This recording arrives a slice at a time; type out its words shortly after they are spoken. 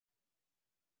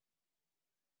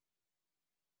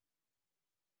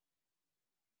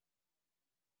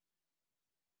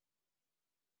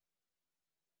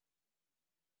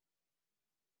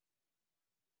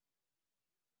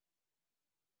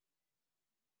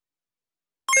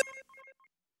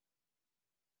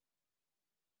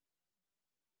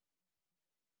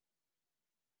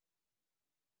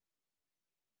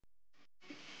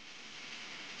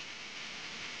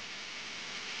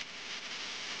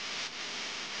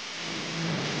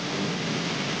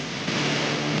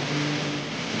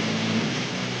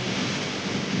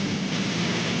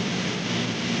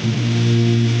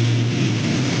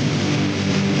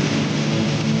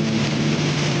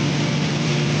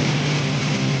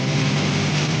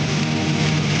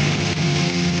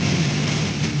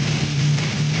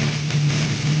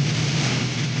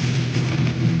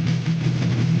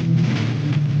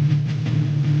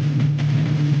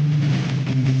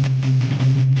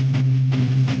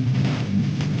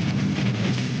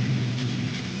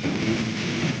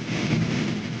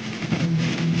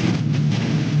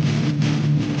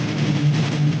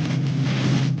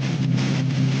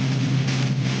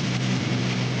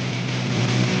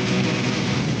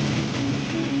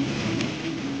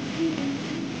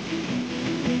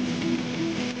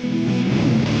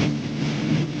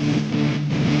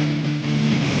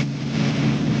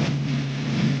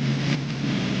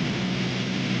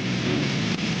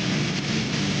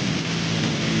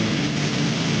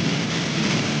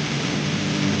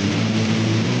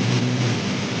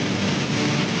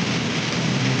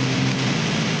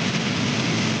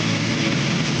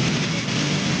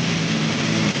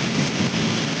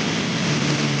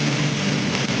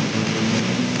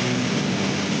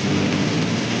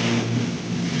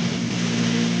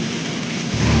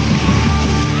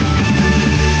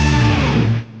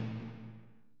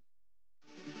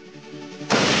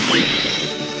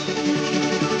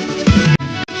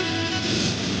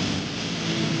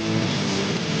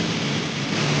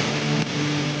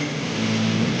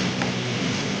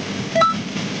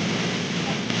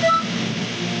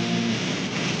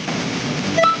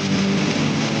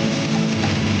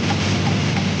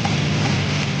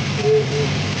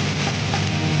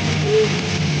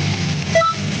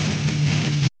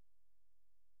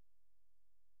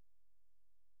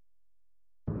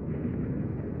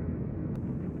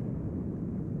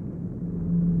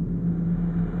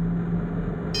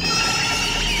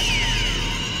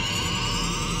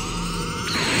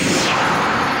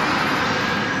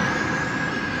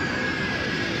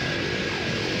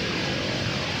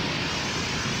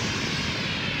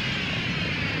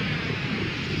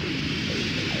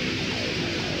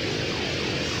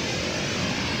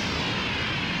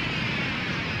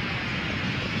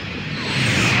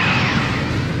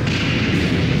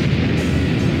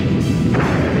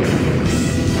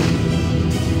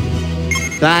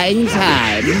buying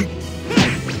time to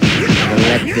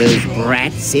let those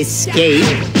brats escape.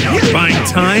 Buying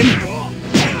time?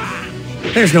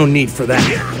 There's no need for that.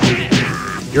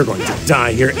 You're going to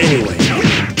die here anyway.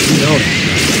 You know that.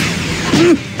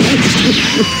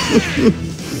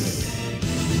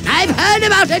 I've heard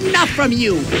about enough from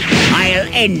you. I'll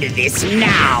end this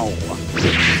now.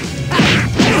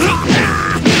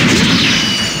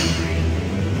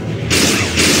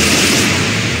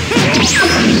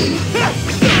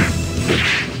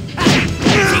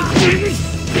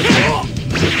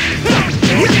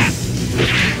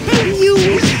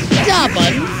 You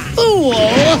stubborn fool!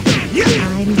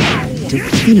 I'm going to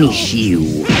finish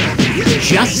you.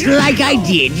 Just like I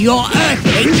did your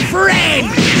Earthling friend!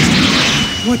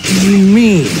 What do you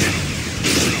mean?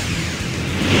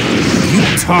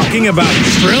 You talking about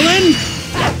Krillin?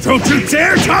 Don't you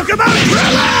dare talk about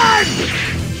Krillin!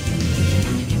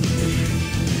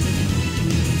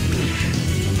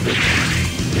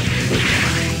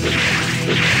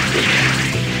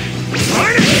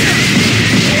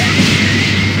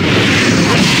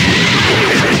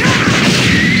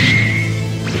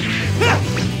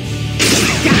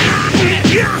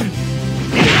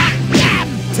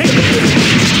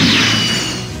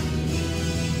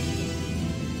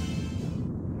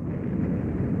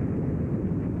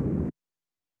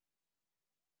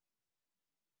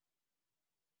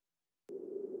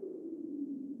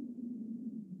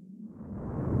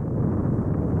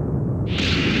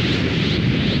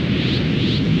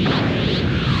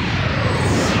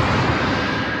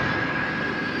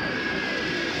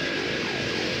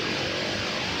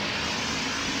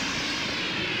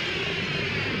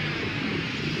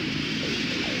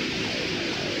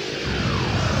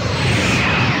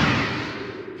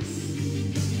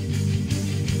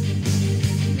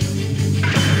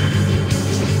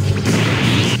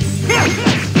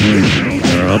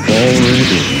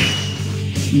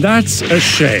 That's a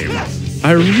shame.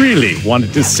 I really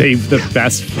wanted to save the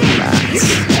best for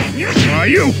last. Are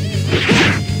you?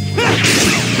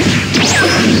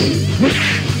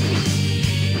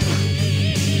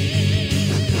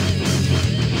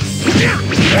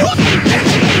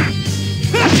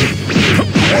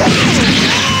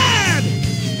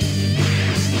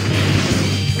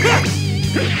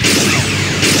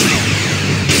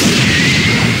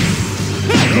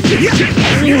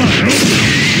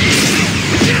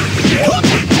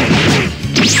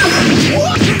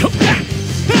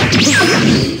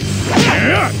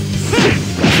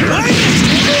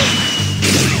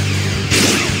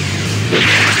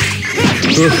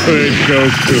 Good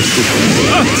Goku.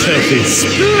 Utterly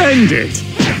splendid.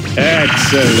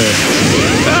 Excellent.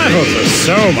 Battles are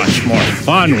so much more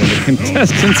fun when the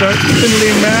contestants are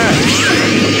evenly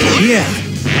matched. Yeah,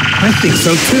 I think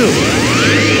so too.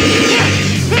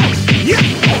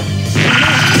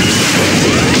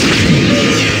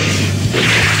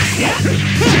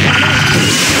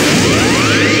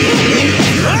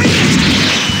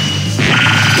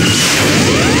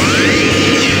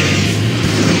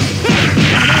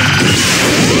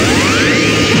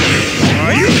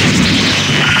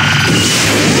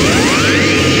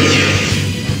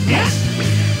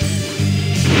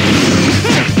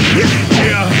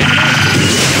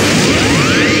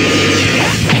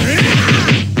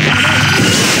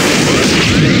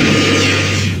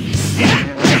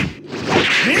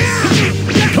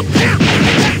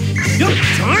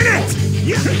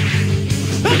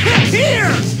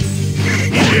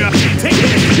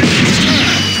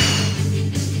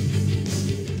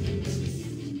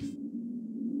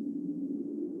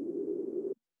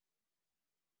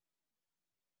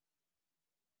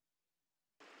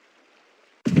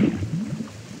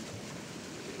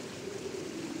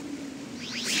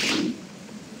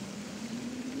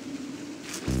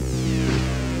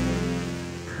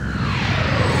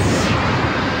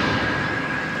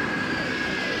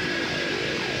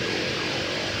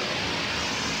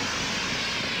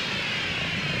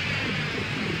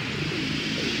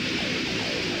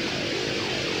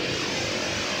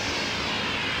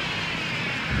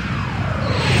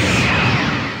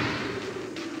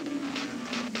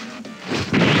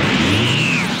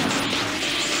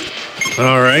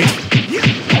 All right.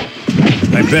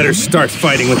 I better start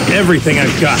fighting with everything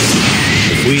I've got.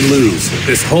 If we lose,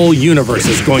 this whole universe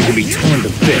is going to be torn to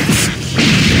bits.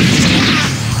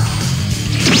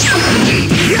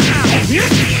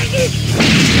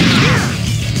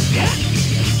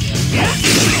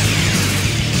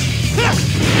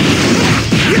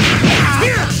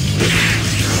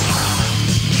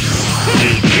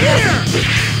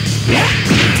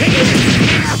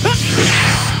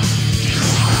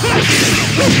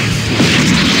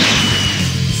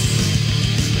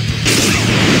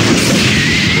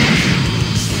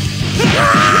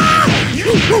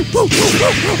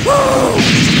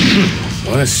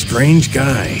 What a strange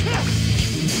guy.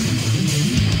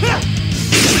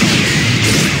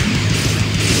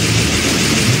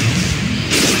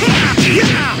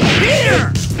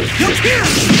 Here! Look here!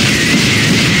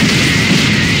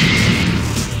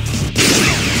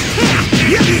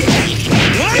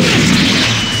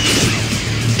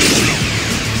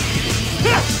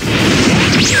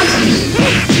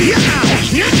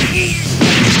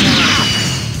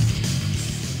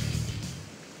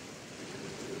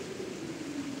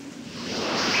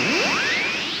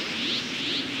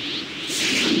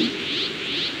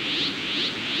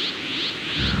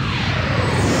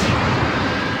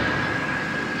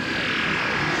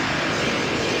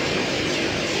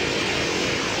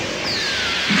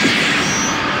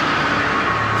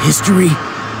 History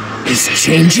is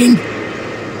changing?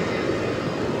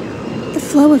 The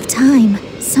flow of time.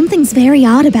 Something's very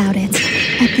odd about it.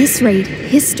 At this rate,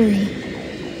 history.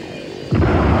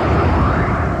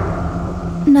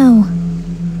 No.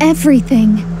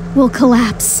 Everything will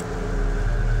collapse.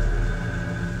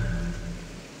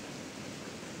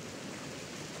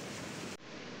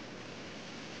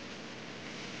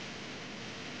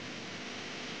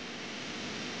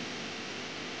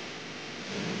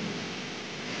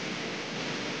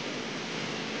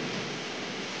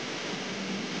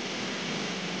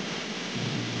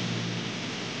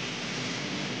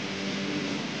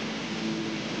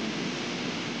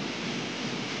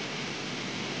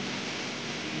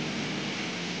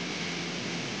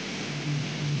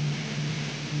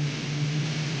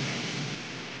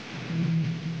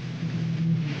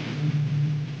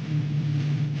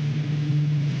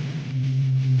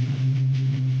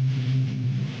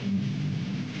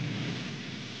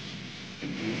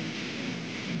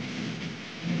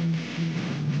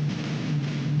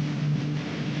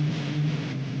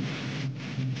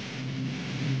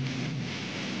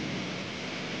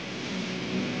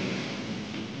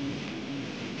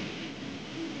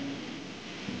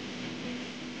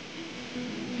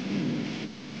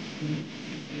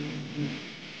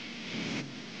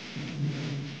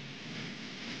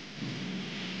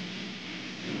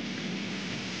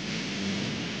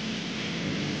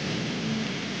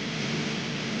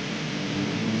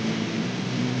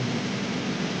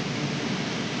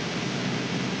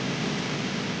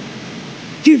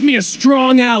 Give me a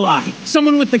strong ally,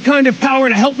 someone with the kind of power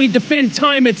to help me defend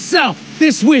time itself.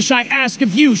 This wish I ask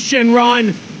of you,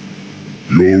 Shenron.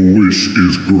 Your wish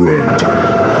is granted.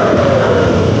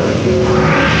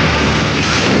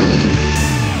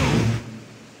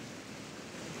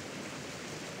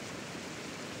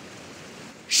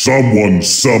 Someone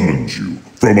summons you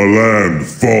from a land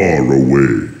far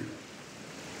away.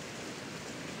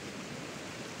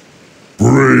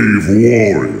 Brave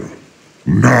warrior,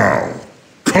 now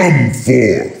come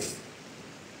forth.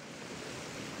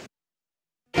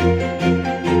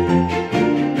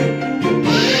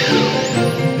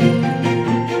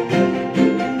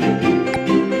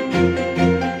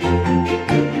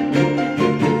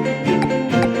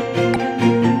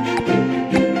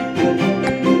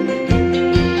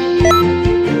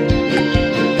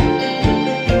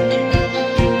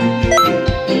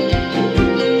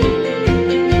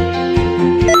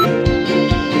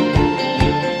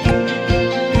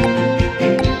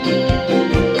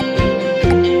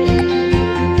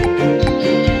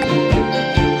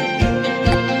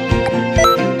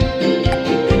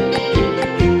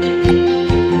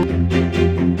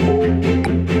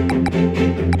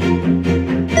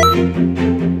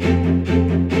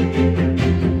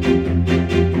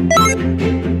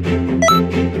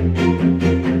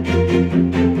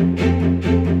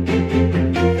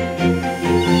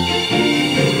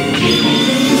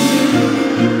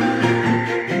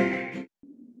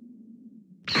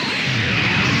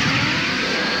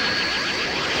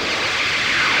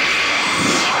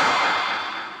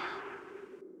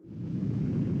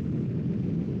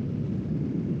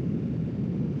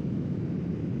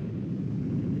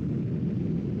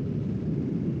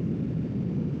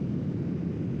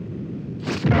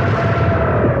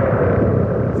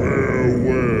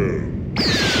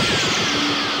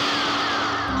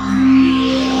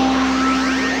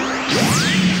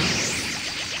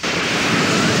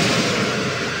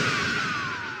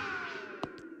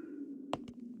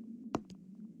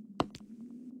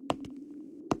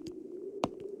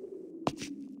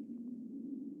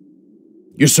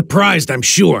 You're surprised, I'm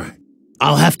sure.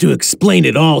 I'll have to explain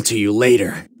it all to you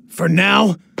later. For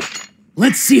now,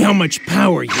 let's see how much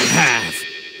power you have.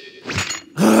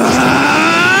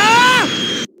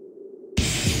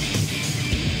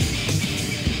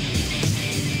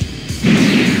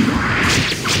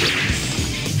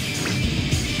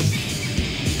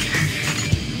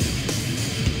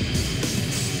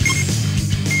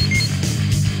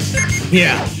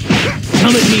 Yeah,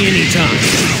 come at me anytime.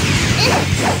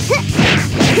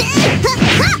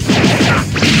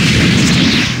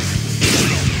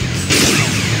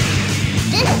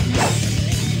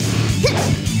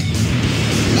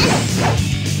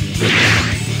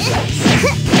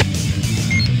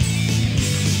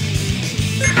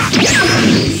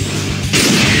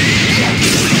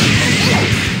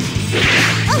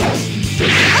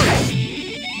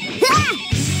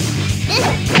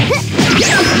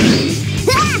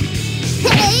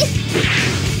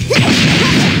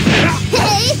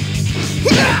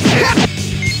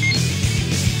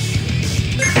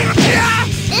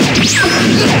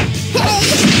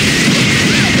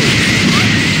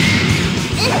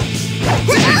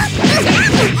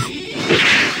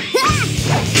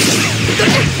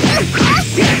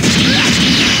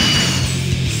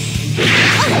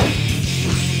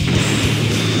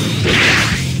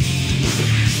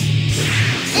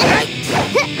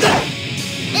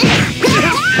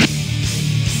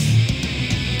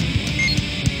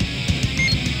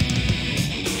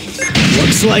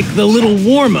 Looks like the little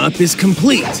warm-up is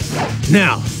complete.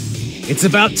 Now, it's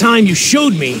about time you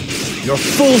showed me your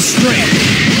full strength.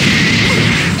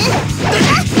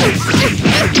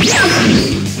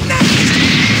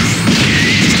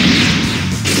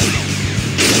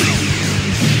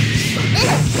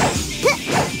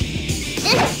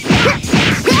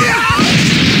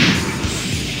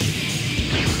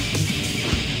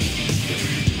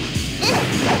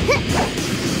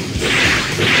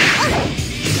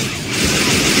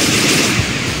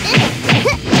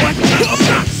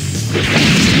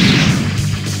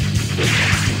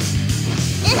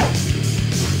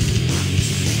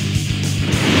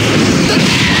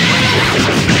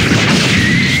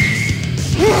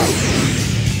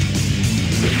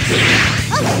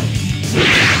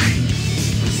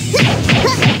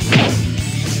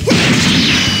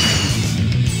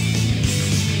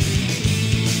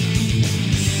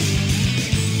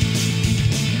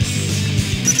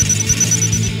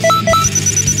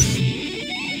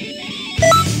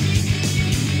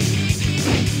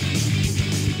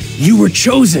 You were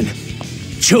chosen.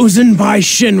 Chosen by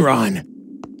Shinron.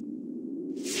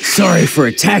 Sorry for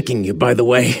attacking you, by the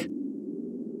way.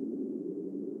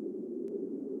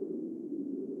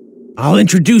 I'll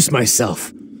introduce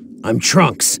myself. I'm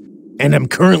Trunks, and I'm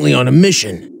currently on a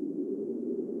mission.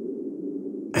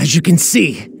 As you can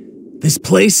see, this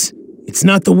place, it's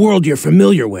not the world you're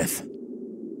familiar with.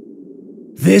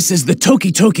 This is the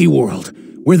Toki Toki world,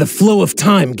 where the flow of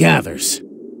time gathers.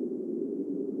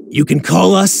 You can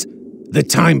call us the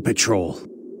Time Patrol.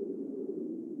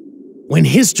 When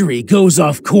history goes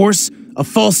off course, a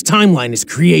false timeline is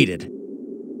created.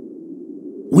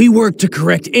 We work to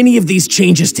correct any of these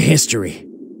changes to history.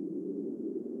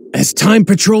 As Time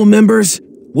Patrol members,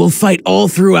 we'll fight all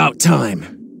throughout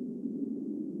time.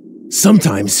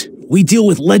 Sometimes, we deal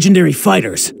with legendary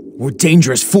fighters or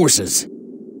dangerous forces.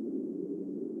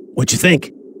 What you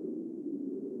think?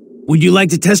 Would you like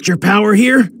to test your power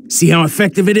here? See how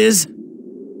effective it is?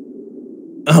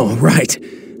 Oh, right.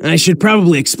 I should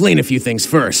probably explain a few things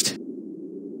first.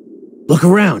 Look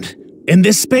around. In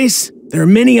this space, there are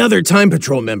many other Time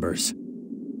Patrol members.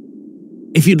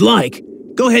 If you'd like,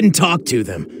 go ahead and talk to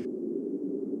them.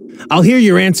 I'll hear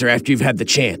your answer after you've had the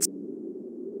chance.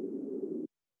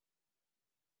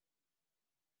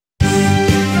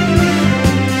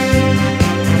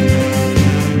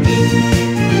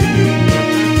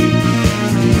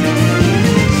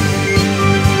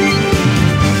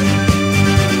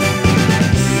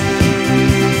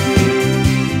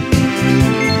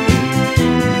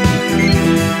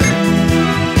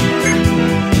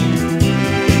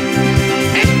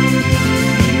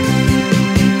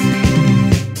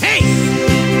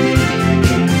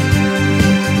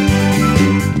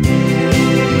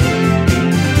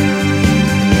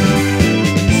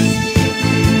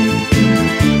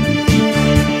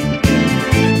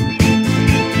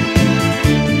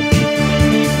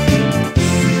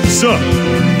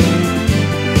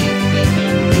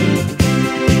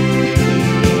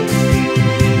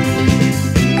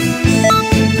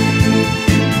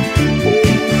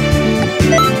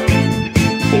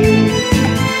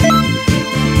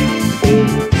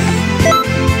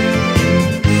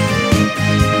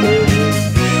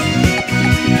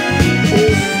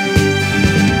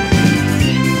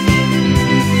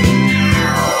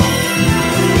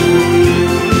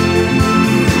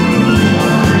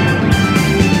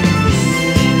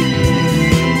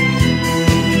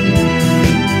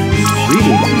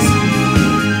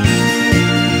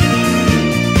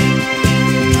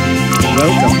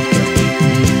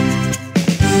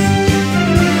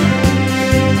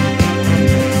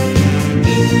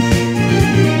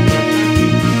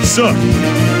 Sir.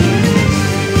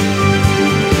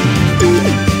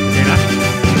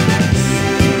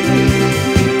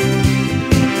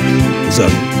 Sir.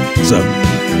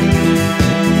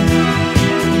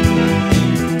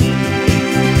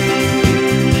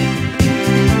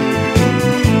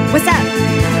 What's up?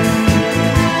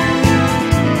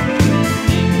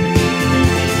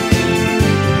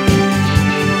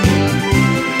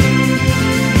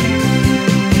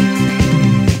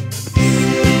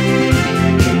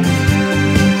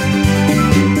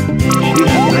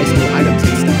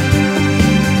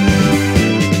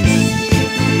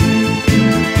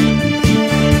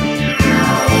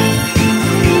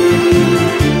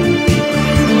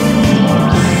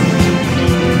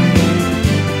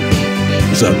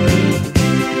 Up.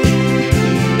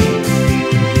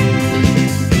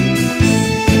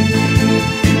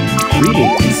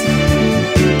 Greetings.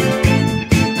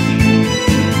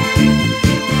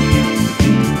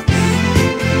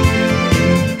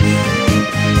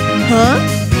 Huh?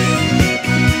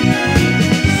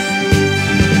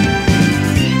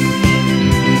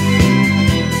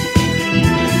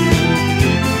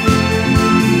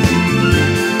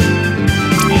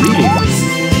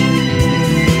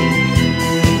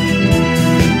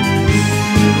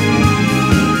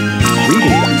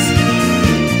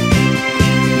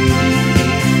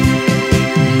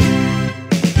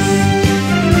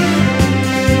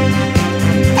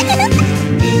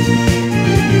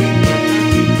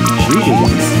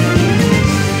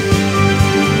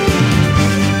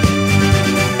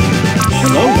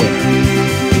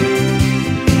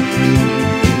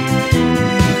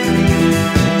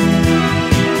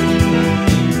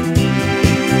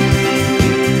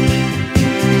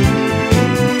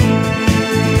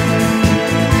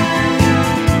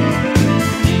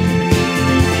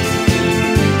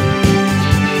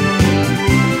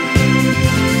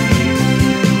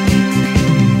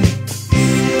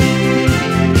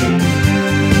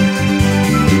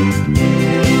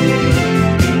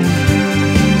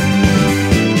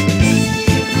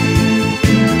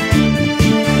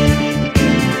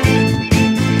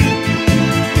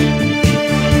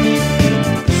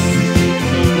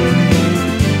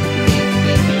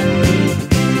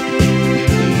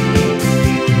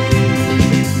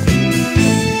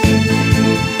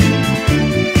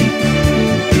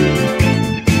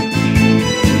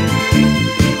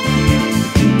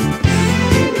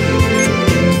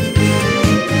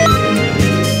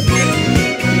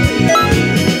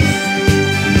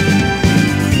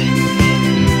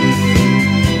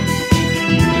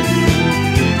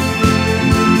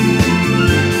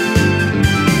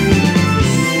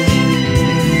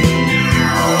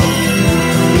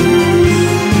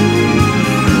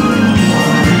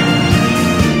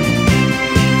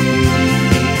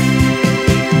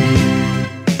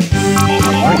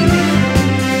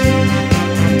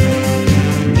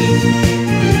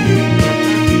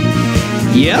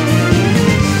 Yep.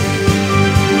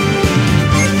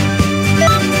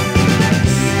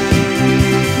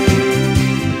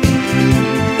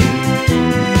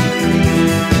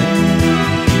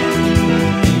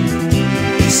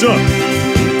 Sir.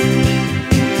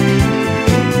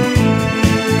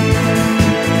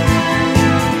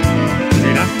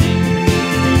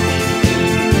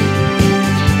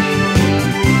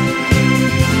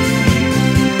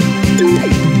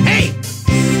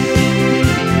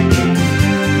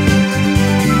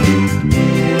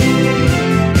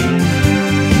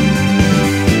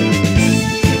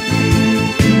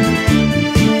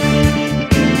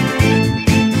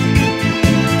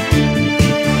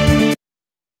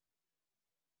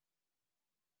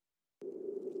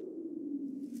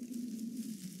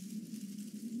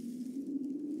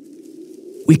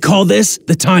 We call this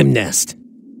the Time Nest.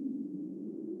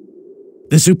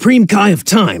 The Supreme Kai of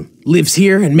Time lives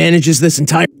here and manages this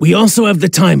entire... We also have the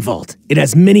Time Vault. It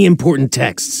has many important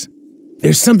texts.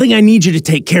 There's something I need you to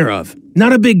take care of.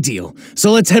 Not a big deal,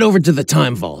 so let's head over to the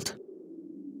Time Vault.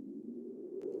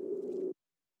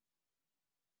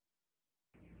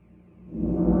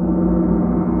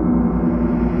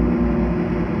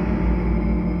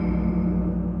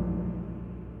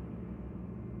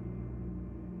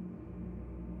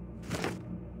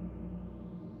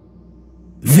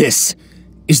 This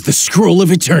is the Scroll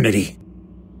of Eternity.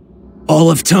 All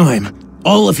of time,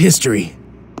 all of history.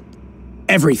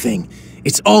 Everything.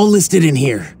 It's all listed in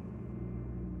here.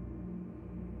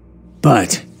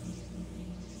 But...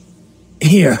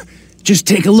 here, just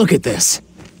take a look at this.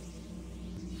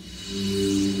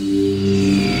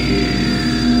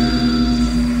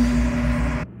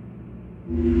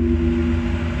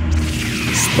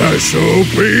 Special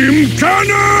Beam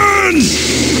Cannon!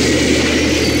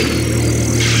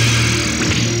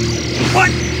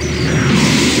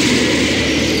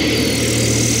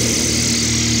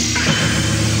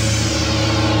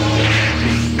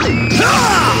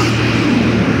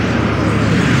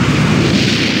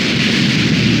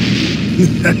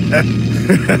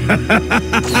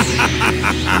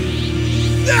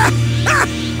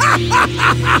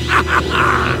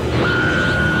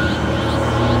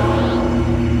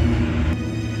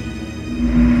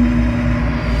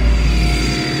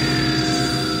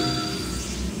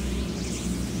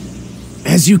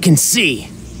 As you can see,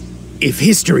 if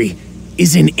history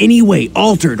is in any way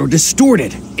altered or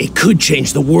distorted, it could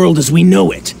change the world as we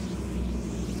know it.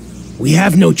 We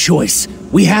have no choice.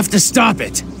 We have to stop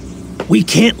it. We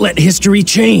can't let history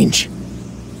change.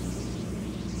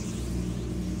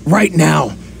 Right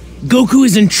now, Goku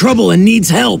is in trouble and needs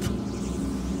help.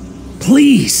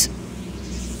 Please.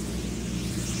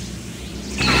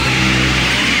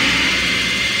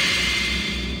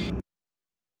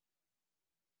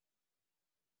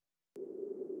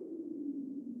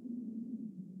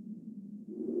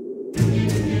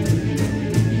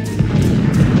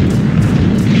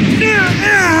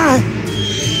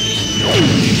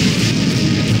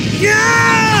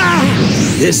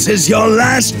 This is your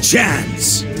last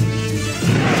chance.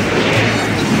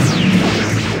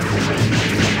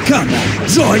 Come on,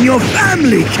 join your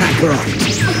family, Kakarot.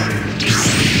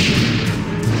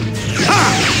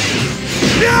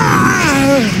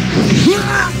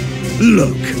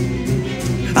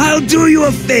 Look, I'll do you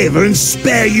a favor and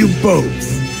spare you both.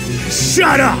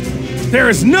 Shut up! There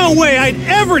is no way I'd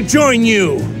ever join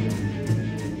you!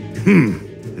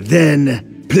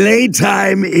 Then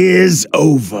playtime is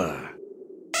over.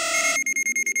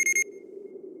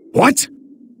 What?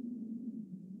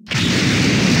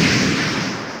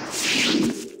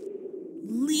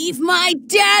 Leave my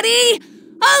daddy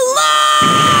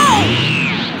alone!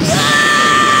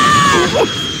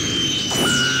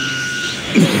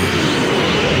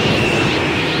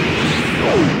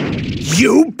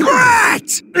 You brat!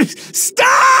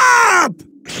 Stop!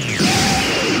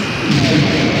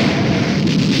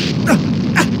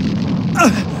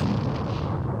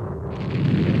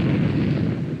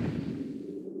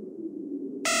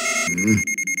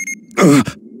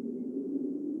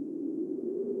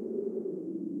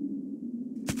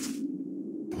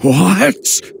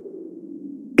 What?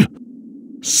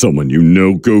 Someone you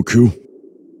know, Goku?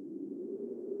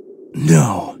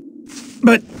 No.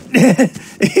 But...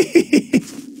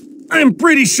 I'm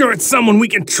pretty sure it's someone we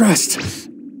can trust.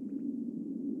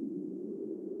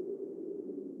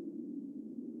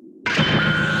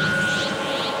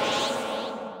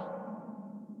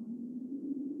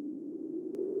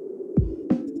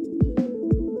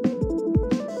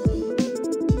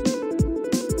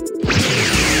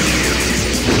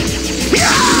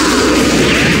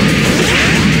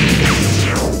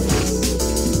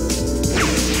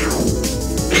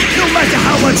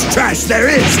 Trash there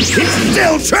is, it's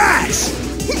still trash!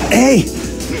 Hey,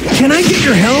 can I get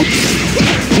your help?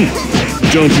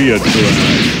 Don't be a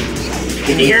drag.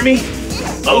 Can you hear me?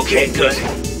 Okay, good.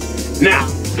 Now,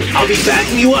 I'll be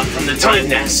backing you up from the time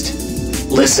nest.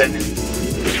 Listen,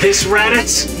 this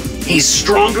Raditz, he's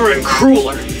stronger and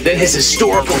crueler than his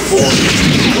historical form.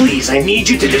 Please, I need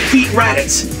you to defeat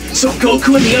Raditz, so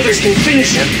Goku and the others can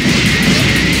finish him.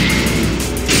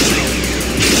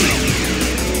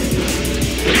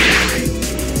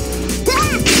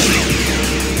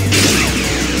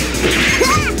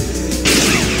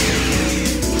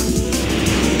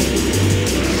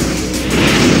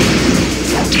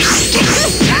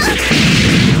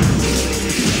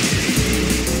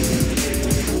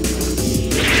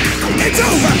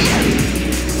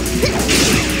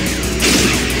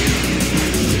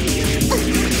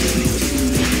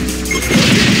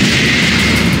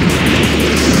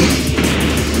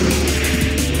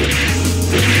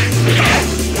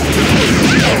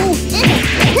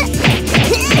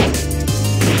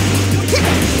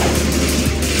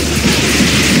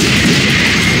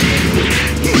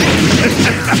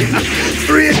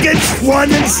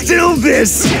 One and still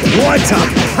this! What a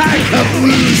pack of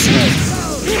losers!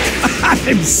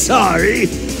 I'm sorry.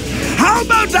 How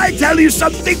about I tell you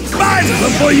something fun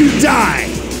before you die?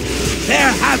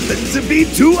 There happen to be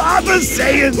two other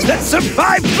Saiyans that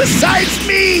survived besides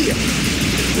me!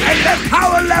 And their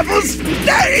power levels,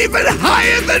 they're even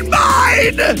higher than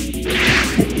mine!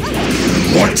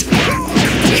 What?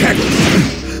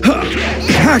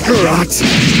 Kakarot,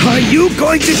 are you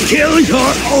going to kill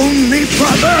your only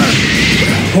brother?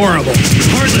 Horrible.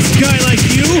 Heartless guy like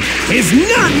you is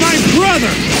not my brother!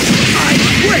 I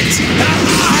quit!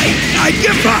 I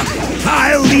give up!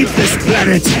 I'll leave this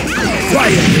planet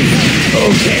quietly,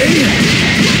 okay?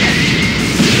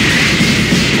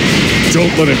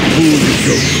 Don't let it fool you,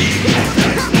 Goku.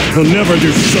 He'll never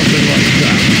do something like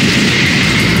that.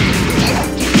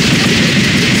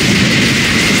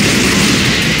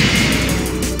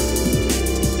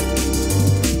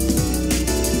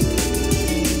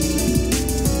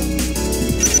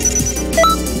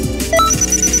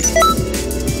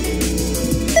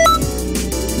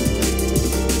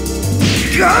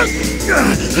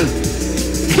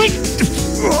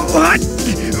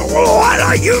 What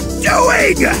are you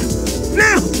doing?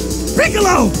 Now,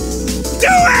 Piccolo, do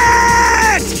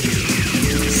it!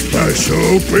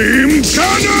 Special beam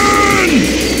cannon!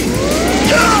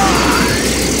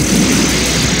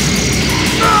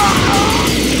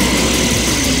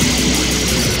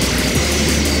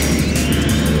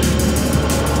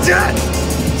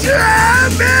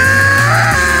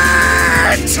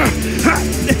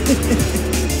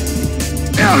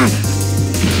 Damn it!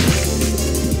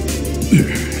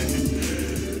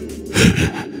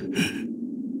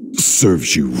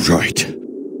 Serves you right.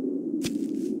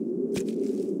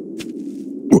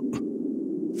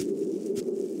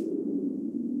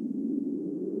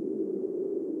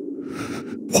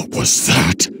 What was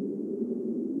that?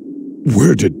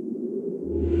 Where did...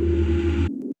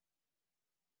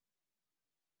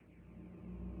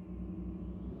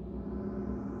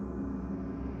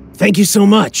 Thank you so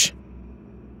much.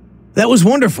 That was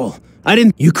wonderful.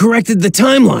 You corrected the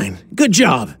timeline. Good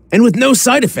job. And with no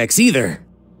side effects either.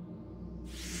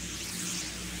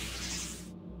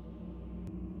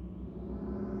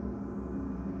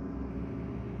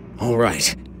 All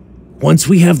right. Once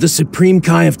we have the Supreme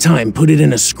Kai of Time put it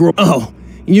in a scroll— Oh,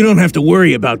 you don't have to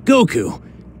worry about Goku.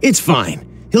 It's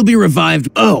fine. He'll be revived—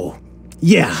 Oh,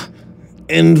 yeah.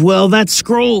 And, well, that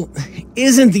scroll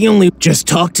isn't the only— Just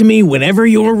talk to me whenever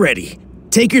you're ready.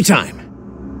 Take your time.